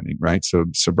life ruining, right? So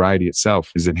sobriety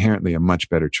itself is inherently a much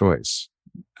better choice.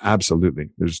 Absolutely.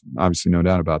 There's obviously no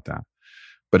doubt about that.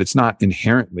 But it's not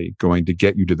inherently going to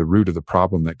get you to the root of the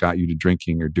problem that got you to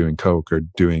drinking or doing coke or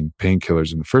doing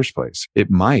painkillers in the first place.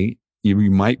 It might, you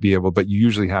might be able, but you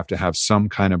usually have to have some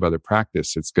kind of other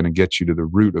practice that's going to get you to the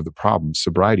root of the problem.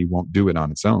 Sobriety won't do it on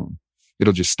its own.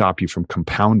 It'll just stop you from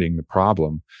compounding the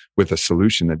problem with a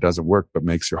solution that doesn't work, but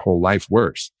makes your whole life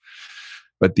worse.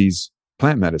 But these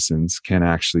plant medicines can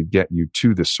actually get you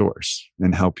to the source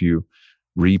and help you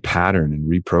repattern and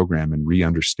reprogram and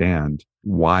re-understand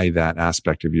why that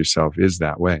aspect of yourself is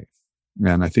that way.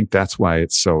 And I think that's why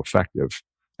it's so effective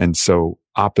and so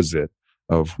opposite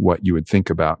of what you would think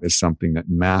about as something that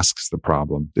masks the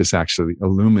problem. This actually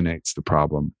illuminates the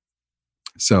problem.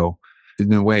 So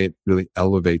in a way, it really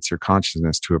elevates your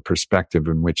consciousness to a perspective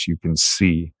in which you can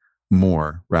see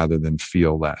more rather than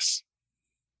feel less.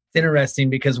 It's interesting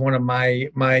because one of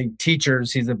my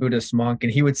teachers, he's a Buddhist monk,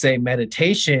 and he would say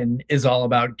meditation is all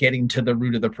about getting to the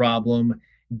root of the problem,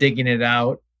 digging it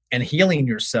out, and healing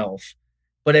yourself.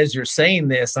 But as you're saying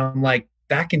this, I'm like,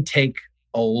 that can take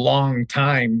a long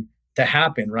time to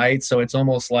happen, right? So it's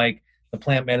almost like the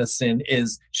plant medicine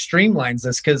streamlines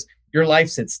this because your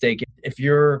life's at stake. If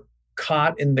you're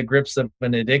caught in the grips of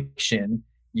an addiction,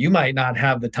 you might not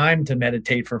have the time to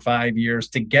meditate for 5 years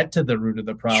to get to the root of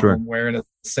the problem, sure. Where in a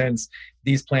sense,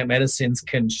 these plant medicines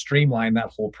can streamline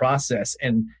that whole process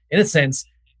and in a sense,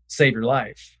 save your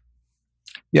life.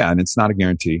 Yeah. And it's not a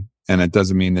guarantee. And it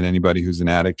doesn't mean that anybody who's an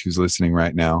addict who's listening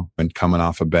right now and coming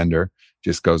off a bender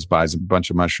just goes, buys a bunch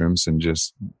of mushrooms and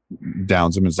just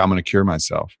downs them and says, I'm going to cure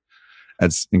myself.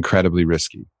 That's incredibly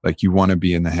risky. Like you want to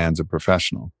be in the hands of a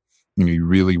professional. You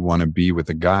really want to be with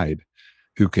a guide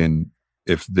who can,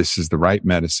 if this is the right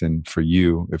medicine for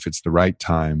you, if it's the right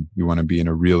time, you want to be in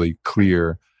a really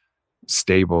clear,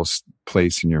 stable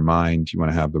place in your mind. You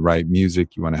want to have the right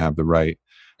music. You want to have the right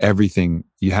everything.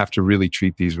 You have to really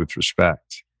treat these with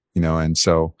respect, and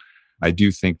so I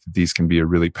do think that these can be a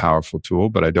really powerful tool,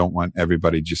 but I don't want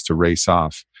everybody just to race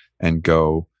off and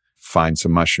go find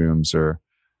some mushrooms or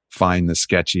find the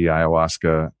sketchy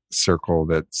ayahuasca circle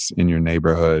that's in your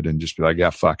neighborhood and just be like, yeah,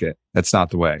 fuck it. That's not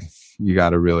the way. You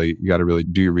got to really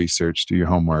do your research, do your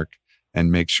homework,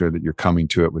 and make sure that you're coming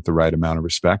to it with the right amount of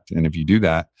respect. And if you do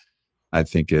that, I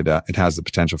think it has the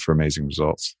potential for amazing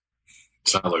results.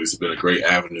 Sounds like it's been a great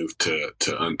avenue to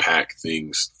unpack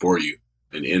things for you.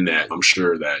 And in that, I'm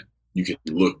sure that you can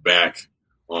look back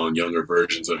on younger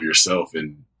versions of yourself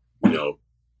and,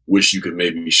 wish you could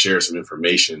maybe share some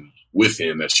information with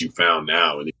him that you found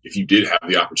now. And if you did have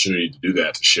the opportunity to do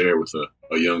that, to share with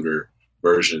a younger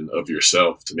version of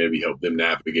yourself to maybe help them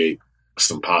navigate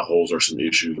some potholes or some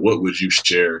issues, what would you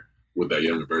share with that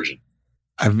younger version?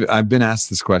 I've been asked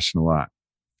this question a lot,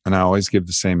 and I always give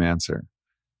the same answer.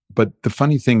 But the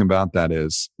funny thing about that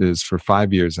is for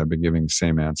 5 years, I've been giving the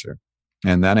same answer.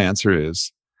 And that answer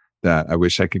is that I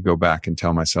wish I could go back and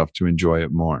tell myself to enjoy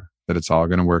it more, that it's all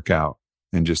going to work out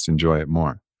and just enjoy it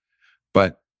more.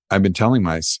 But I've been telling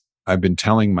my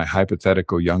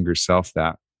hypothetical younger self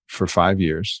that for 5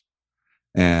 years,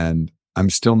 and I'm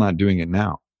still not doing it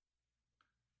now.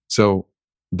 So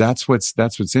that's what's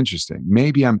interesting.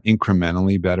 Maybe I'm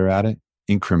incrementally better at it,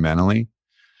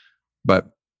 but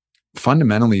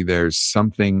fundamentally there's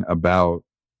something about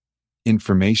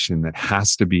information that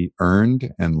has to be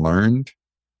earned and learned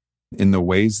in the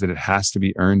ways that it has to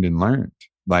be earned and learned.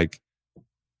 Like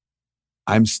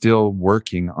I'm still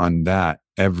working on that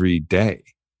every day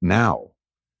now.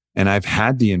 And I've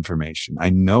had the information. I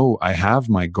know I have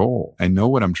my goal. I know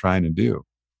what I'm trying to do.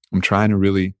 I'm trying to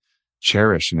really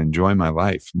cherish and enjoy my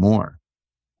life more.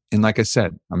 And like I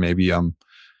said, maybe I'm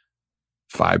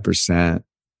 5%,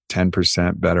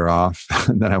 10% better off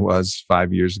than I was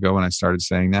 5 years ago when I started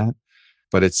saying that.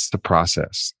 But it's the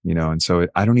process, and so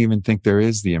I don't even think there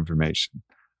is the information.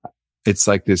 It's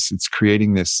like this, it's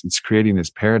creating this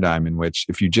paradigm in which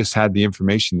if you just had the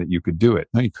information that you could do it.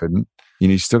 No, you couldn't.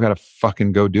 You still got to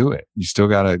fucking go do it. You still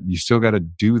got to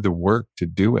do the work to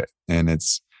do it. And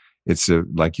it's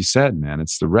like you said, man,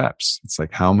 it's the reps. It's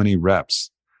like how many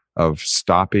reps of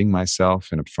stopping myself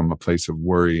and from a place of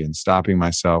worry and stopping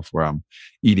myself where I'm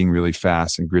eating really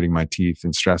fast and gritting my teeth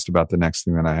and stressed about the next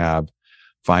thing that I have,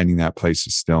 finding that place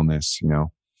of stillness,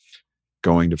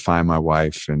 going to find my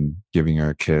wife and giving her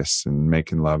a kiss and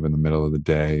making love in the middle of the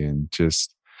day and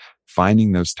just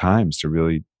finding those times to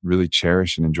really, really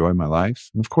cherish and enjoy my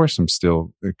life. And of course, I'm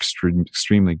still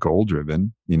extremely goal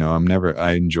driven.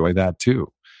 I enjoy that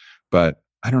too, but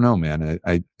I don't know, man.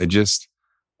 I just,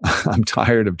 I'm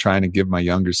tired of trying to give my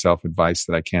younger self advice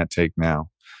that I can't take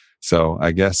now. So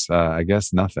I guess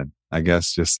nothing. I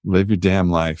guess just live your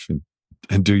damn life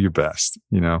and do your best,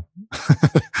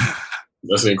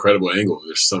 That's an incredible angle.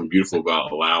 There's something beautiful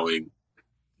about allowing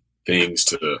things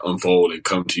to unfold and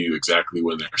come to you exactly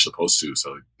when they're supposed to.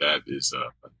 So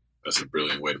that's a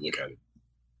brilliant way to look at it.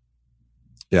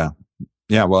 Yeah.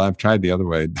 Yeah. Well, I've tried the other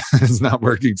way. It's not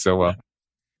working so well.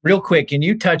 Real quick, can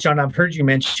you touch on, I've heard you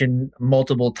mention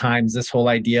multiple times this whole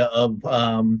idea of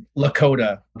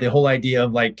Lakota, the whole idea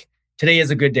of like, today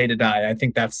is a good day to die. I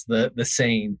think that's the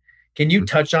saying. Can you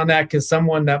touch on that? Because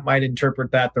someone that might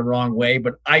interpret that the wrong way,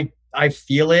 but I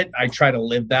feel it. I try to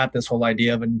live that, this whole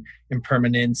idea of an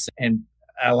impermanence. And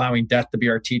allowing death to be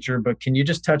our teacher, but can you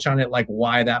just touch on it, like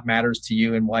why that matters to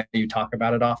you and why you talk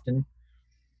about it often?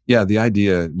 Yeah, the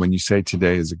idea when you say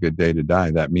today is a good day to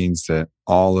die, that means that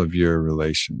all of your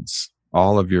relations,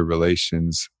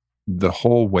 the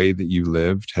whole way that you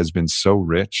lived has been so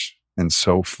rich and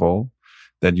so full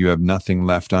that you have nothing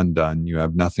left undone. You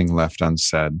have nothing left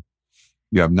unsaid.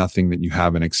 You have nothing that you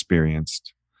haven't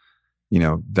experienced.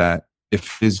 That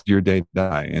if it is your day to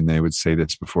die, and they would say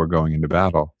this before going into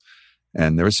battle.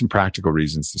 And there were some practical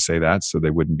reasons to say that, so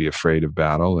they wouldn't be afraid of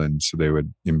battle. And so they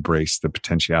would embrace the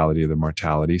potentiality of the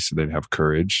mortality, so they'd have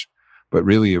courage. But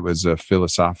really, it was a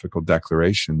philosophical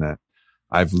declaration that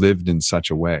I've lived in such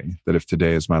a way that if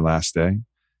today is my last day,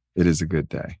 it is a good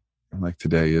day. Like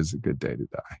today is a good day to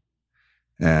die.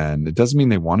 And it doesn't mean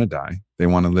they want to die. They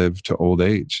want to live to old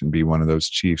age and be one of those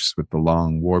chiefs with the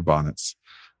long war bonnets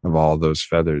of all those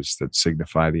feathers that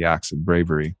signify the acts of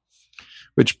bravery.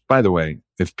 Which, by the way,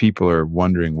 if people are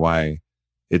wondering why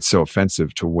it's so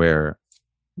offensive to wear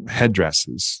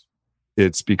headdresses,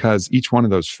 it's because each one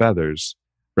of those feathers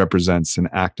represents an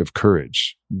act of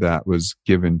courage that was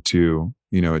given to,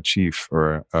 a chief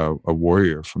or a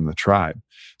warrior from the tribe.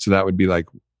 So that would be like,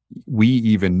 we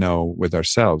even know with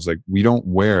ourselves, like we don't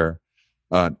wear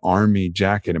an army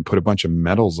jacket and put a bunch of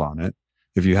medals on it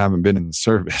if you haven't been in the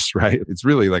service, right? It's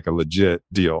really like a legit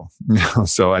deal.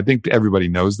 So I think everybody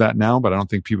knows that now, but I don't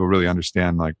think people really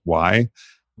understand like why,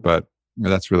 but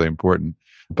that's really important.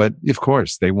 But of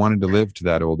course, they wanted to live to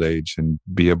that old age and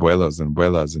be abuelos and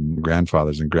abuelas and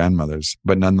grandfathers and grandmothers.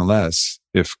 But nonetheless,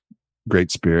 if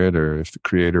Great Spirit or if the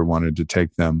Creator wanted to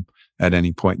take them at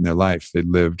any point in their life, they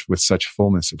lived with such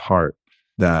fullness of heart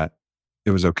that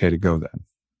it was okay to go then.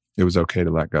 It was okay to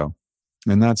let go.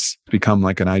 And that's become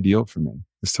like an ideal for me,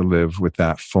 is to live with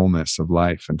that fullness of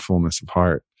life and fullness of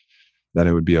heart, that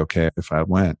it would be okay if I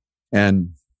went.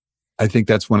 And I think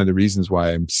that's one of the reasons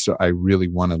why I really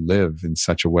want to live in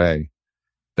such a way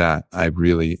that I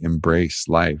really embrace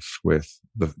life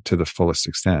to the fullest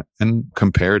extent. And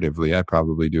comparatively, I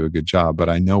probably do a good job, but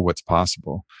I know what's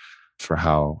possible for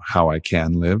how I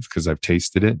can live because I've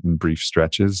tasted it in brief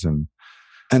stretches. And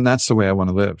that's the way I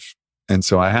want to live. And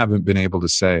so I haven't been able to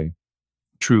say,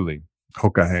 truly,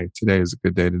 okay, today is a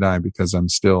good day to die, because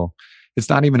it's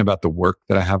not even about the work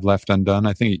that I have left undone.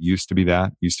 I think it used to be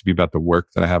about the work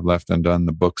that I have left undone,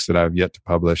 the books that I have yet to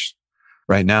publish.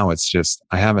 Right now, it's just,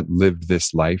 I haven't lived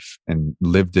this life and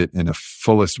lived it in a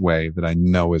fullest way that I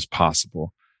know is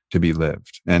possible to be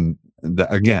lived. And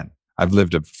again, I've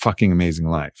lived a fucking amazing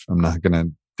life. I'm not going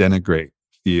to denigrate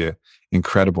the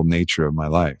incredible nature of my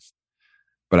life.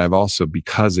 But I've also,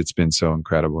 because it's been so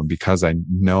incredible and because I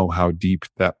know how deep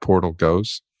that portal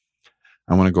goes,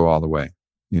 I want to go all the way.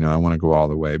 I want to go all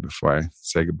the way before I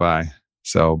say goodbye.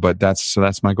 So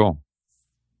that's my goal.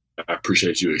 I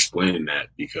appreciate you explaining that,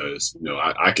 because,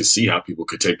 I could see how people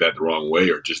could take that the wrong way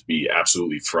or just be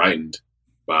absolutely frightened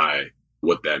by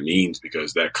what that means,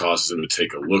 because that causes them to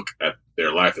take a look at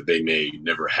their life that they may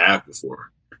never have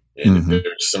before. And if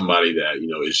there's somebody that,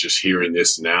 is just hearing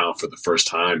this now for the first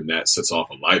time and that sets off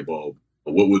a light bulb,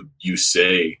 what would you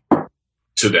say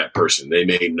to that person? They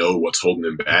may know what's holding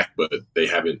them back, but they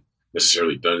haven't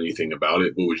necessarily done anything about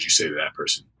it. What would you say to that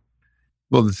person?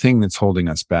 Well, the thing that's holding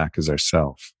us back is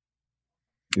ourself.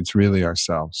 It's really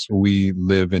ourselves. We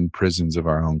live in prisons of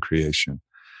our own creation,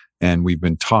 and we've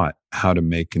been taught how to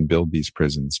make and build these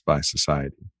prisons by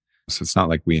society. So it's not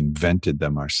like we invented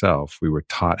them ourselves. We were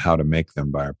taught how to make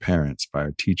them by our parents, by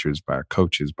our teachers, by our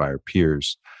coaches, by our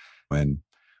peers. And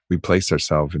we place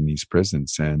ourselves in these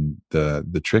prisons. And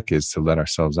the trick is to let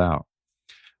ourselves out.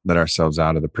 Let ourselves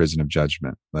out of the prison of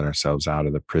judgment. Let ourselves out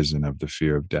of the prison of the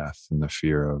fear of death and the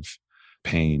fear of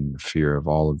pain, the fear of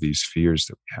all of these fears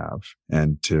that we have.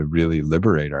 And to really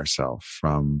liberate ourselves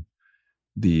from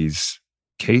these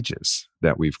cages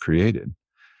that we've created.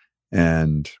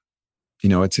 And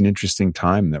it's an interesting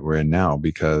time that we're in now,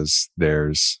 because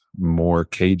there's more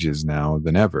cages now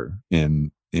than ever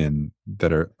in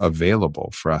that are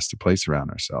available for us to place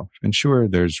around ourselves. And sure,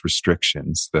 there's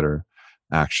restrictions that are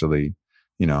actually,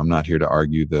 I'm not here to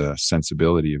argue the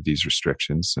sensibility of these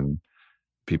restrictions, and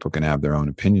people can have their own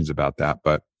opinions about that.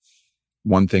 But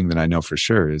one thing that I know for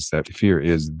sure is that fear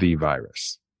is the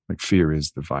virus. Like, fear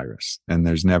is the virus. And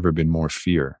there's never been more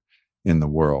fear in the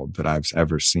world that I've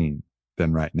ever seen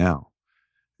than right now.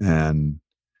 And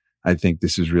I think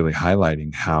this is really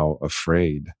highlighting how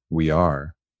afraid we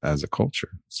are as a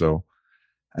culture. So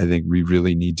I think we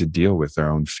really need to deal with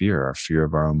our own fear, our fear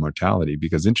of our own mortality,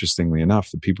 because interestingly enough,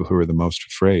 the people who are the most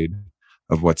afraid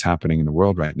of what's happening in the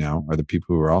world right now are the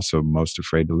people who are also most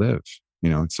afraid to live.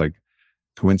 It's like,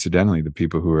 coincidentally, the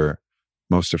people who are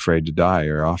most afraid to die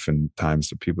are oftentimes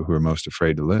the people who are most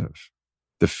afraid to live.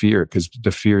 The fear, because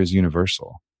the fear is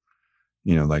universal.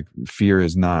 Like fear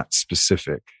is not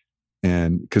specific.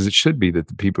 And because it should be that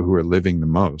the people who are living the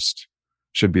most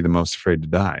should be the most afraid to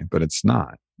die, but it's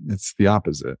not. It's the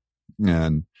opposite.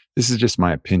 And this is just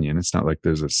my opinion. It's not like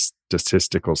there's a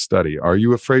statistical study. Are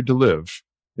you afraid to live?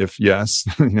 If yes,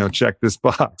 check this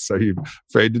box. Are you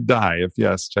afraid to die? If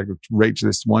yes, rate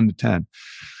this 1 to 10.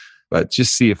 But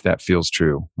just see if that feels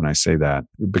true when I say that,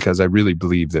 because I really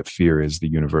believe that fear is the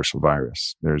universal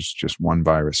virus. There's just one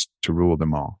virus to rule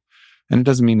them all. And it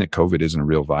doesn't mean that COVID isn't a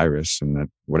real virus and that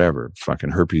whatever,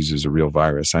 fucking herpes is a real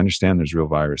virus. I understand there's real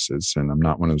viruses, and I'm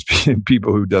not one of those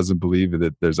people who doesn't believe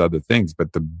that there's other things.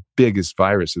 But the biggest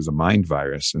virus is a mind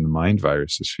virus, and the mind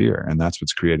virus is fear. And that's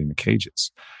what's creating the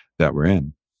cages that we're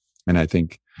in. And I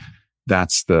think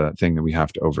that's the thing that we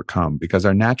have to overcome, because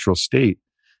our natural state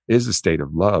is a state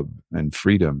of love and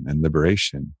freedom and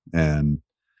liberation. And,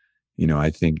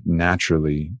 I think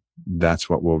naturally that's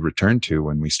what we'll return to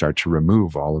when we start to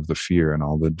remove all of the fear and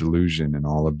all the delusion and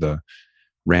all of the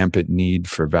rampant need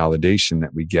for validation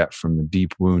that we get from the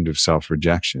deep wound of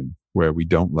self-rejection, where we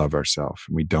don't love ourselves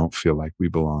and we don't feel like we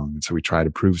belong. And so we try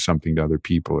to prove something to other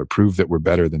people, or prove that we're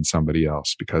better than somebody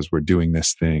else because we're doing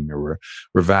this thing, or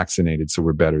we're vaccinated, so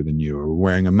we're better than you, or we're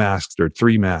wearing a mask or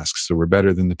 3 masks, so we're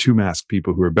better than the 2 mask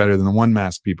people, who are better than the 1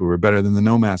 mask people, who are better than the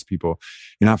no mask people.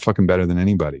 You're not fucking better than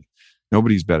anybody.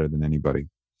 Nobody's better than anybody.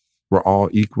 We're all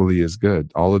equally as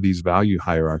good. All of these value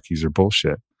hierarchies are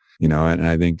bullshit, and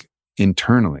I think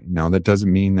internally. Now, that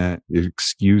doesn't mean that it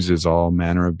excuses all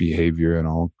manner of behavior and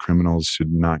all criminals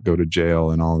should not go to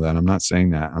jail and all that. I'm not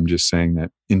saying that. I'm just saying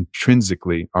that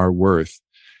intrinsically our worth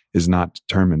is not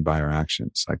determined by our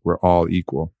actions. Like, we're all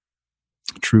equal.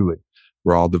 Truly.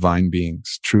 We're all divine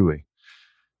beings. Truly.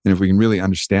 And if we can really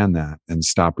understand that and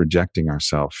stop rejecting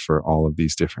ourselves for all of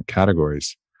these different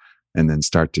categories, and then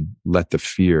start to let the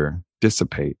fear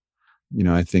dissipate,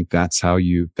 I think that's how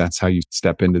you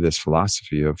step into this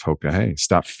philosophy of, okay, hey,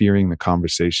 stop fearing the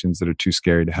conversations that are too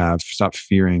scary to have. Stop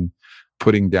fearing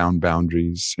putting down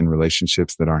boundaries in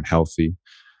relationships that aren't healthy.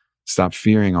 Stop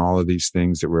fearing all of these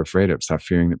things that we're afraid of. Stop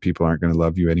fearing that people aren't going to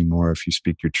love you anymore if you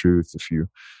speak your truth, if you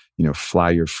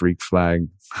fly your freak flag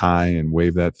high and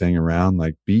wave that thing around.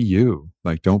 Like, be you.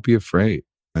 Like, don't be afraid,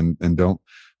 and don't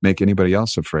make anybody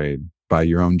else afraid by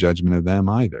your own judgment of them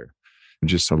either. And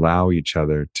just allow each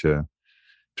other to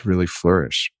really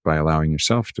flourish by allowing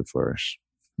yourself to flourish.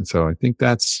 And so I think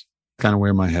that's kind of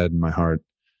where my head and my heart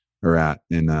are at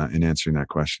in answering that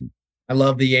question. I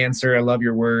love the answer. I love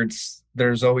your words.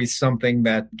 There's always something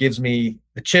that gives me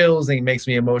the chills and makes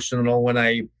me emotional when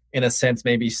I, in a sense,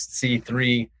 maybe see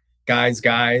 3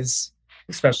 guys,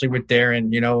 especially with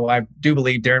Darren. I do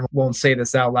believe Darren won't say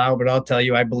this out loud, but I'll tell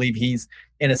you, I believe he's,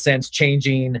 in a sense,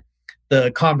 changing the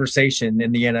conversation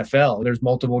in the NFL. There's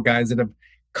multiple guys that have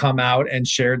come out and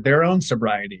shared their own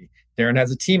sobriety. Darren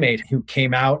has a teammate who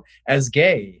came out as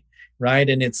gay, right?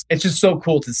 And it's just so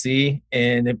cool to see,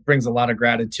 and it brings a lot of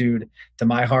gratitude to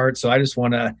my heart. So I just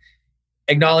want to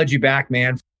acknowledge you back,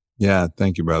 man. Yeah,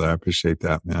 thank you, brother. I appreciate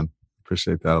that, man.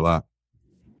 Appreciate that a lot.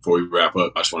 Before we wrap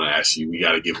up, I just want to ask you, we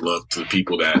got to give love to the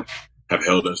people that have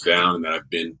held us down and that have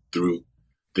been through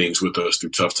things with us, through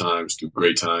tough times, through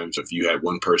great times. If you had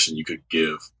one person you could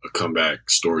give a comeback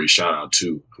story shout out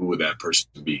to, who would that person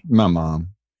be? My mom.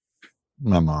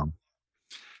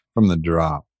 From the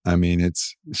drop. I mean,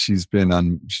 she's been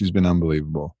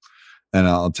unbelievable. And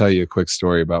I'll tell you a quick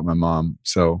story about my mom.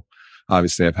 So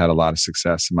obviously I've had a lot of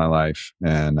success in my life,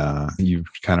 and you've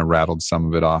kind of rattled some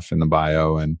of it off in the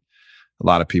bio, and a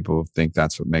lot of people think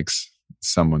that's what makes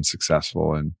someone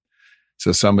successful. And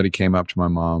so somebody came up to my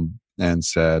mom and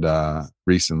said,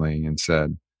 recently,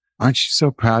 aren't you so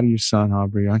proud of your son,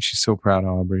 Aubrey? Aren't you so proud of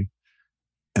Aubrey?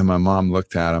 And my mom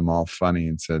looked at him all funny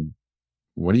and said,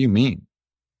 what do you mean?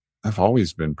 I've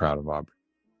always been proud of Aubrey.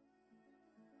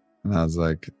 And I was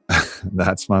like,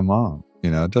 that's my mom.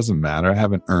 It doesn't matter. I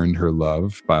haven't earned her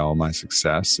love by all my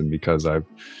success. And because I've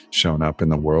shown up in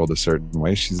the world a certain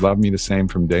way, she's loved me the same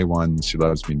from day one. She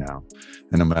loves me now.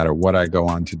 And no matter what I go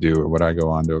on to do or what I go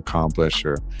on to accomplish,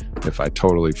 or if I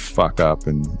totally fuck up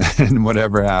and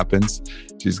whatever happens,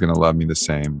 she's going to love me the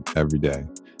same every day.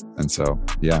 And so,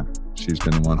 yeah, she's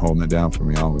been the one holding it down for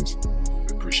me always.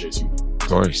 Appreciate you. Of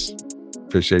course.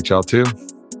 Appreciate y'all too.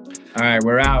 All right,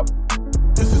 we're out.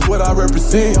 This is what I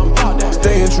represent.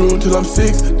 Staying true till I'm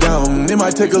 6 down. It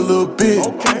might take a little bit,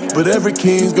 but every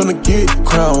king's gonna get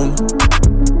crowned.